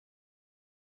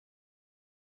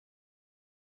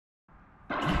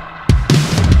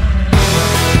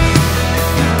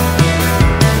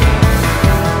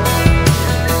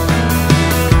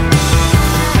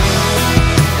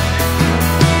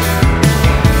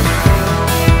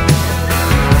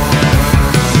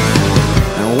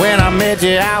bet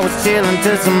you I was chillin'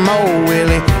 to some old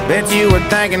Willie. Bet you were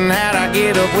thinking how'd I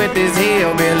get up with this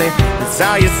hillbilly. You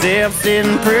saw yourself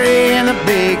sitting pretty in the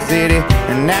big city,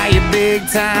 and now you're big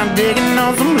time digging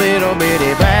on some little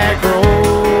bitty back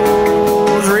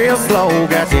roads. Real slow,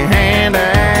 got your hand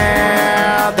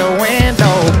out the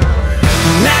window.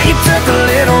 Now you took a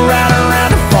little ride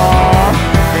around the farm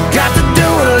and got to do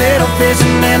a little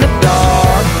fishing in the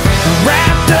dark,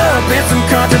 wrapped up in some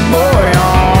country boy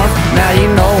arms. Now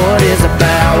you know what it's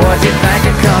about. What you think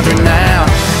of country now?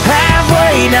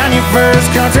 Halfway down your first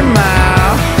country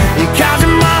mile, you called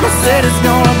your mama, said it's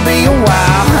gonna be a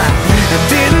while. I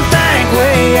didn't think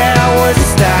way out was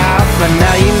your style, but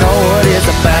now you know what it's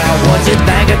about. What you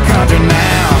think of country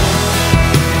now?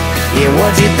 Yeah,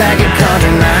 what you think of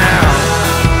country now?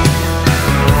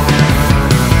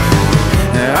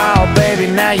 Oh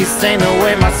baby, now you sing the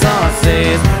way my son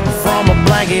says, from a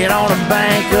blanket on the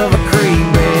bank of a creek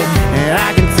bed. And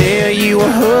I can tell you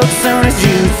were hooked soon as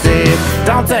you said,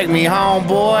 don't take me home,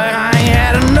 boy, I ain't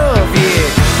had enough yet.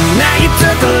 Now you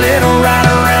took a little ride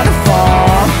around the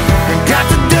farm and got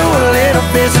to do a little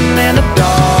fishing in the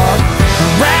dark,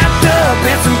 wrapped up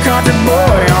in some country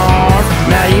boy arms.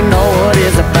 Now you know what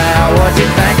it's about. What you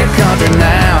think of country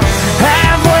now?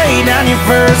 Halfway down your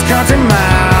first country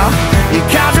mile, you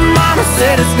called your mama,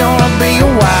 said it's gonna be a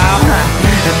while.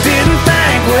 I didn't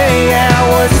think way out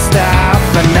was your style,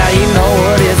 but now you know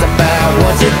what it's about.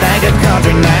 What you think of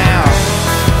country now?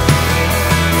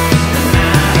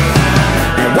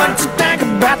 And what you think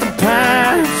about the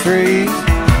pine trees?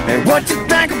 And what you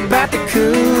think about the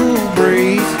cool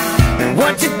breeze? And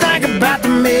what you think about the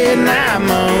midnight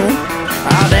moon?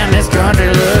 Oh damn, this country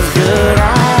looks good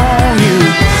on you.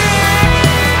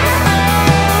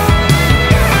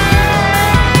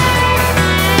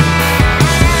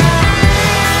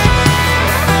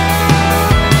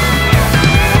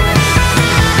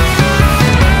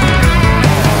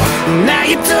 Now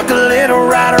you took a little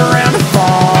ride around the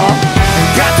farm and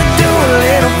got to do a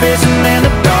little fishing in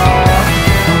the dark,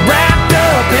 wrapped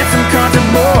up in some country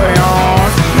boy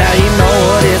arms. Now you know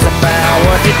what it's about.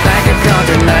 What you think of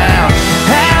country now?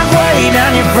 Halfway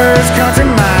down your first country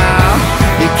mile,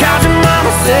 you called your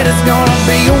mama, said it's gonna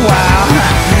be a while.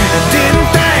 I didn't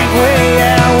think way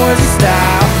out was your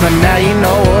style, but now you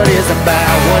know what it's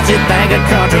about. What you think of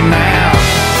country now?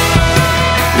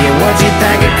 Yeah, what you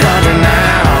think of country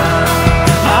now?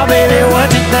 Oh baby,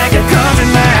 what you think of country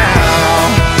now?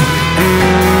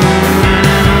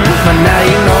 But now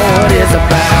you know what it's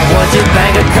about. What you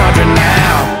think of country?